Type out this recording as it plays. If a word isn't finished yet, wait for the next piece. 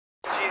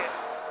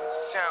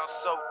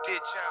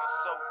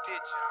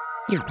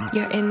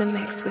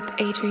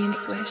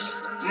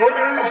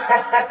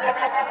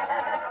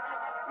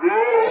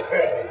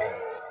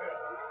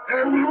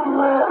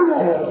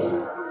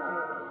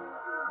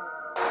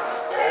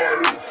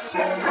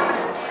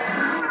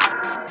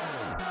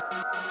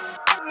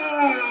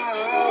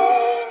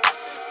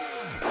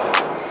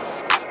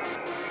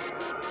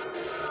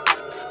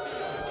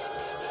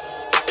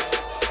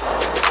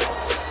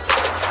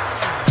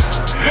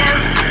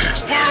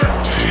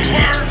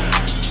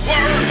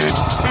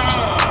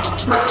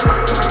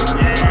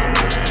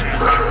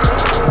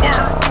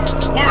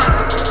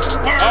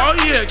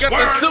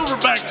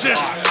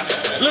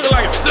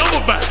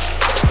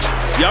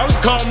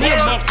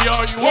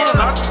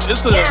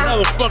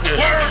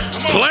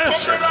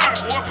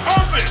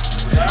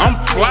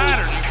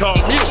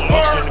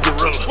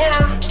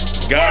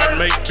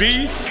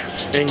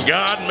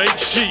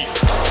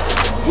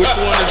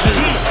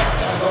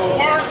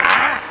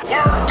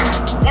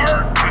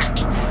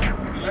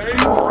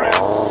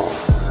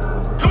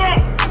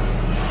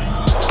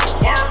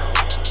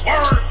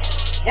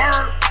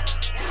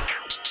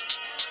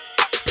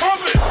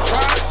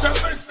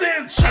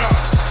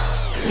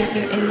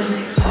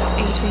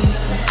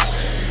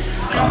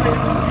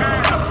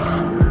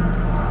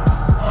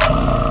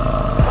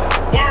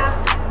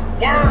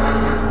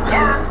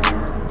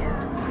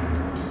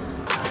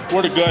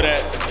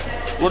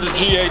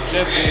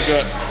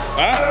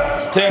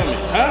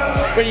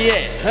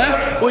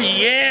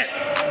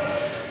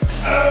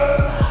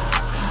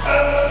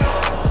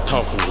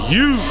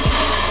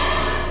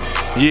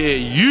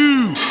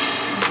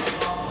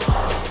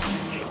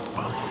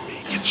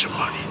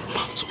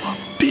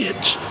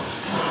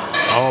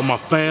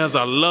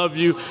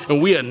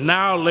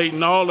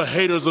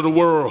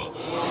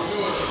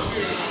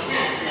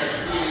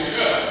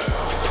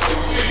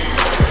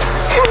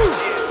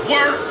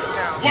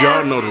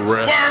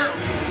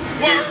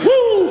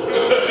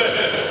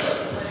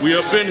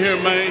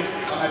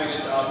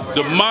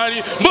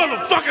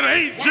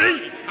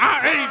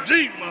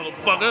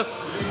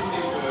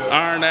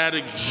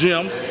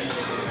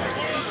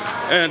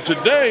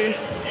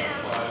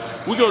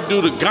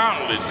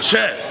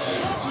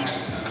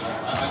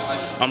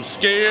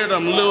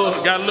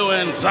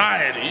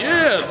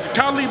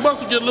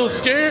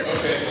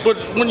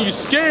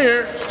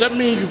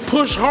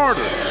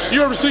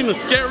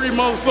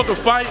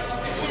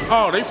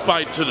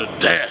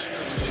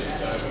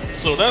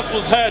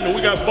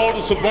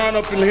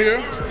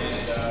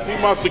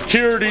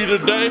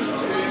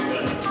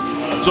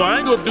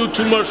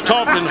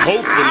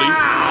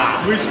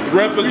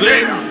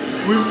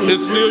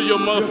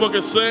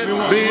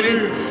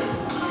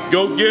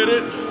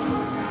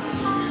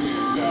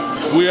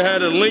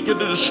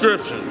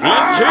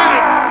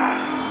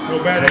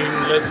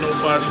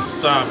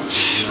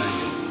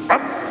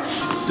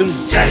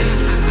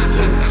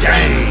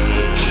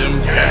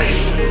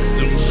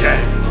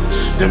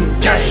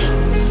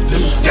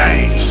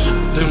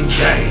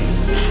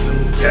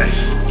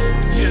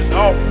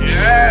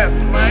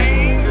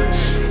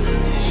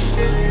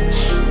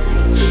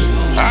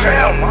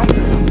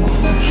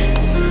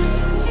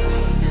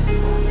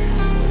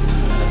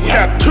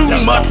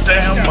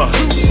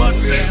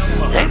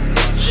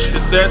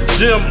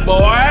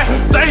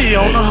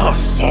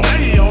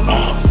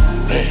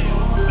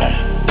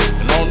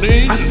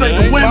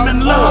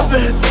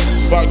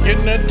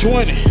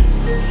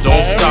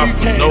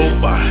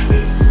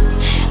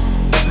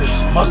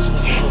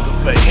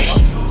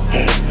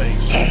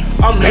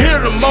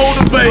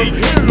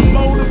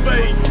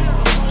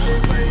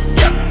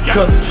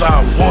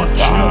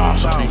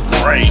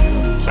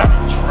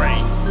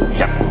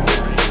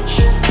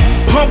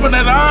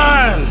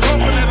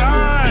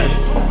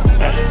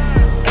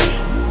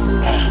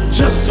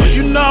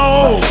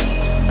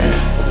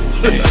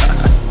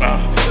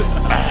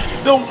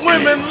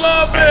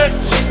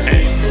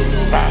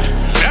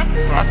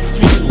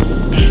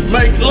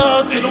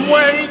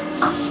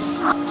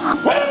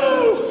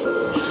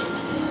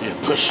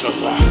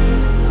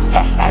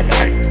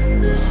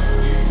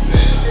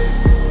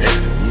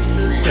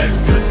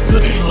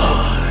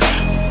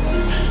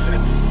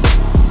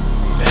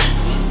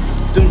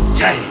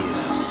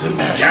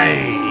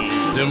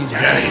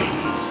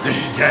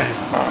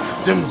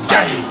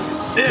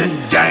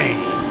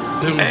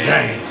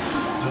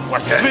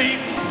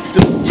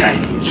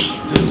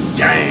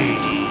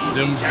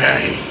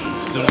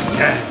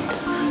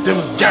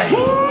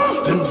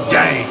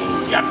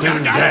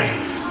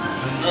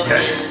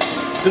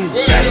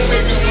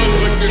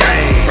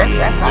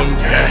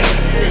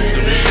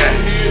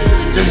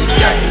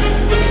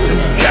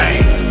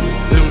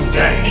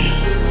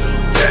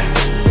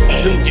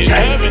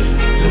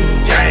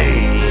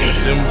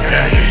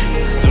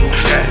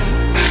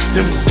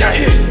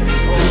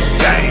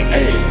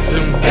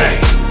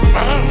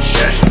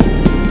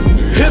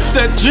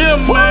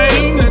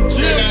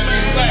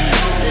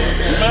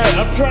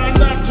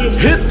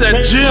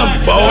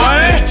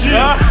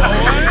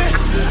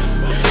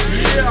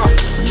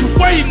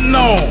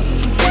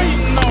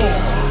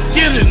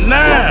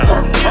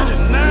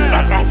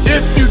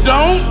If you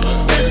don't,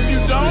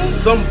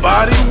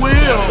 somebody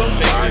will.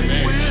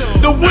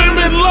 The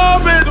women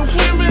love it. The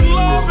women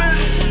love it.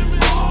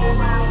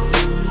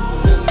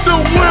 The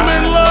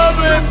women love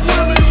it.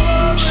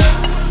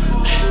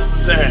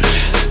 Damn,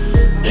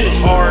 it's a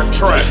hard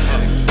track.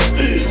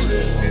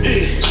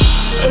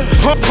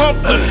 Pump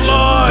the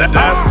blood.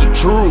 That's the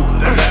truth.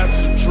 That's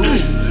the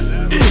truth.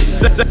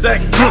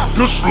 That good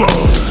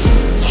blood.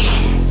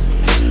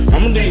 I'm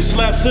gonna need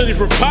Slap City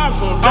for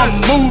popcorn. I'm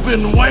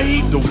moving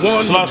weight. The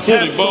one Slap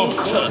City, bro.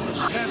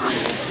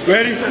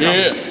 Ready?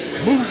 Yeah.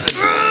 Moving.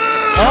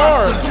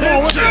 Hard. Come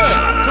on, what's that?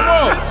 Come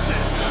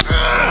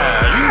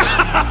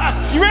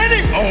on. You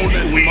ready? On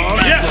it,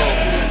 muscle. Yeah.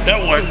 That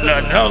wasn't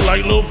nothing. That was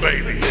like a little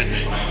baby.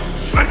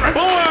 Boy,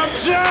 I'm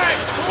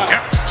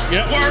jacked.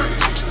 Yep. Work.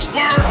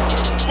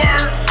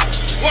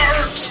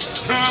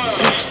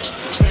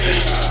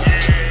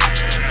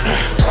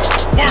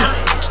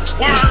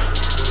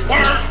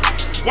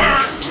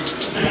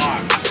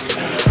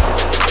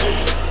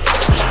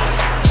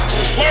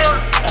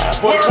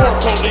 Work,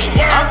 police.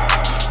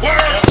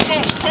 Work, come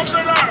on, pump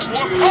it out,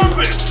 boy, pump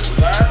it.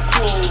 That's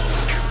cool.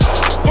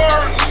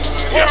 Work.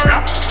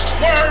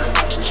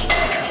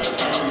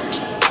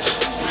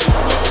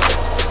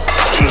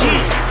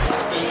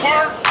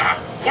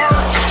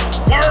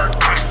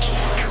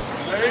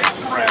 Leg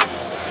press.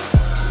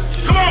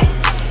 Come on.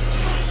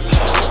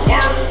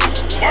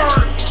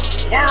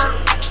 Work.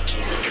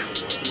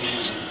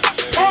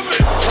 Pump it.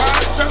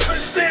 Tricep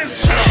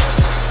extensions.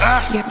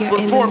 You're in the mix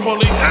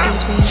with Adrian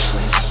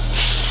Swish.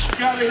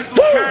 Gotta hit the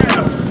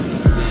calves.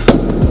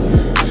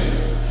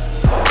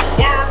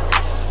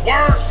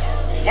 Work.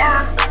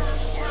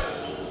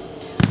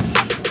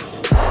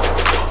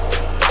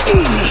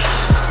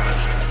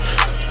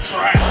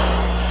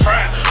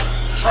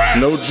 Trap.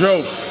 No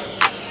joke.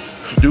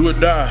 Do or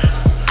die.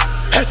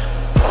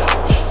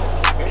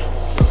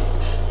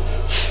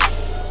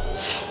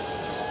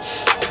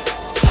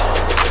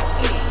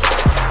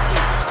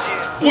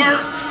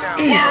 Work.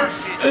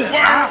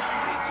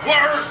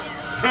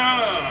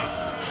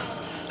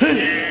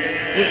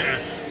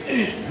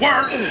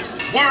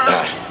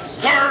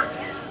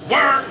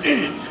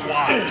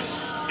 Squats.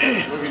 Work.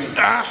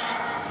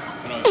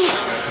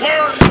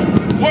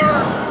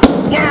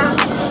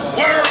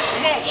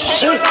 Come on,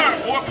 pump it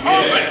out, boy,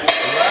 pump it.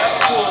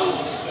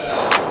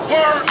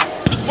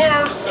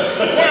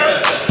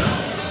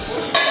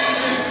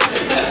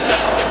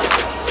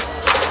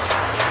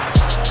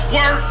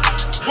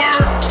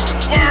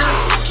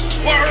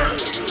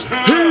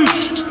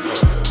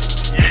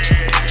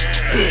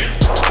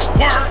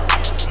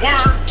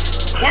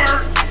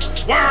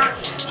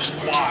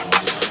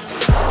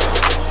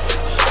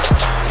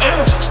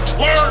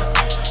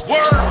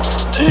 Work.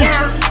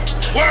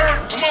 Work.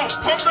 Come on,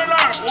 pump it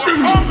out, boy,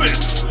 pump it.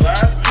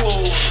 Last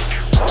pulls.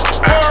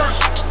 Work.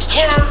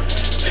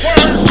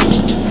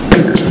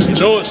 You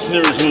know it's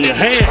serious when your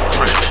hand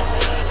cramps.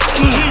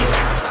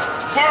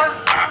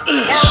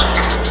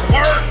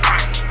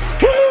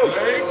 Work.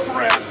 Leg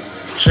press.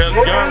 Chest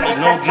gauntlet,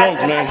 no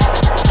joke, man.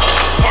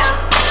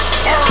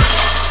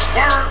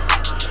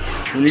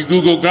 When you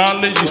Google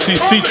gauntlet, you see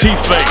CT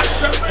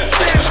face.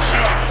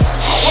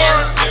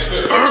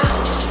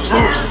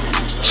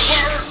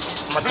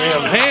 My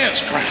damn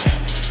hands cramping.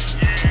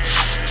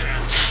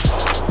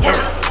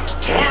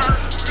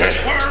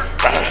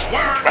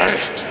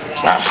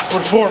 For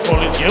the four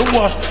police, get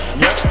one.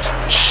 Yep.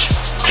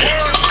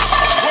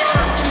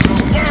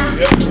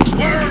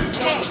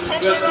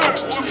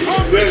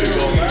 There you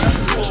go, man.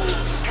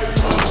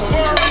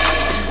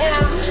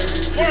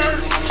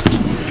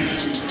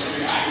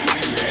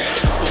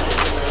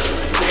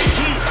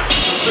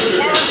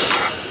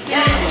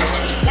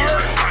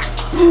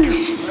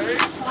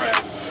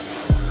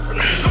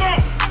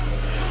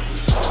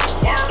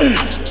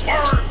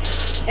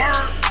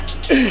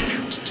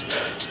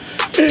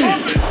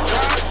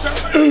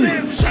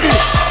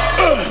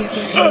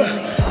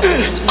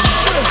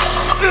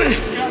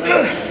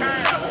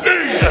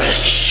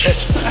 Shit.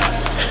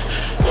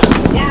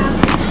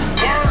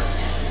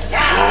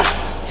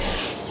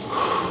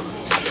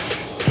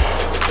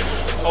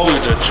 Look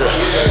at that chest.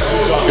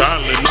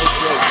 Gauntlet, no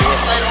joke,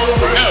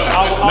 boy.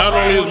 Not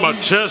only is my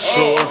chest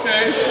sore,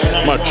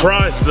 my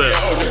tricep,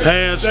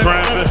 hands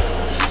cramping.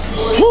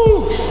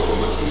 Whew.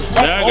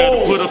 Now I gotta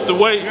put up the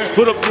weight.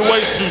 Put up your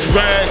weights,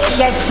 douchebag.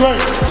 That's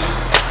great.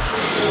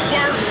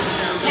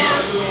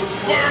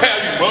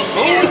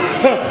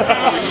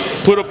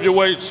 Put up your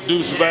weights,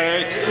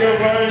 douchebags.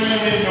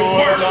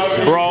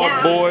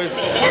 Broad boys.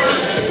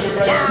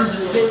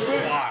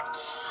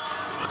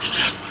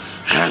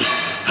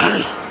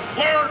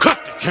 Cut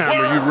the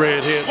camera, you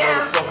redhead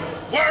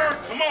motherfucker.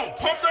 Work. Come on,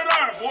 pump that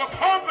iron, boy.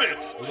 Pump it.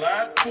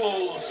 Lat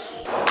pulls.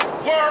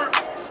 Work.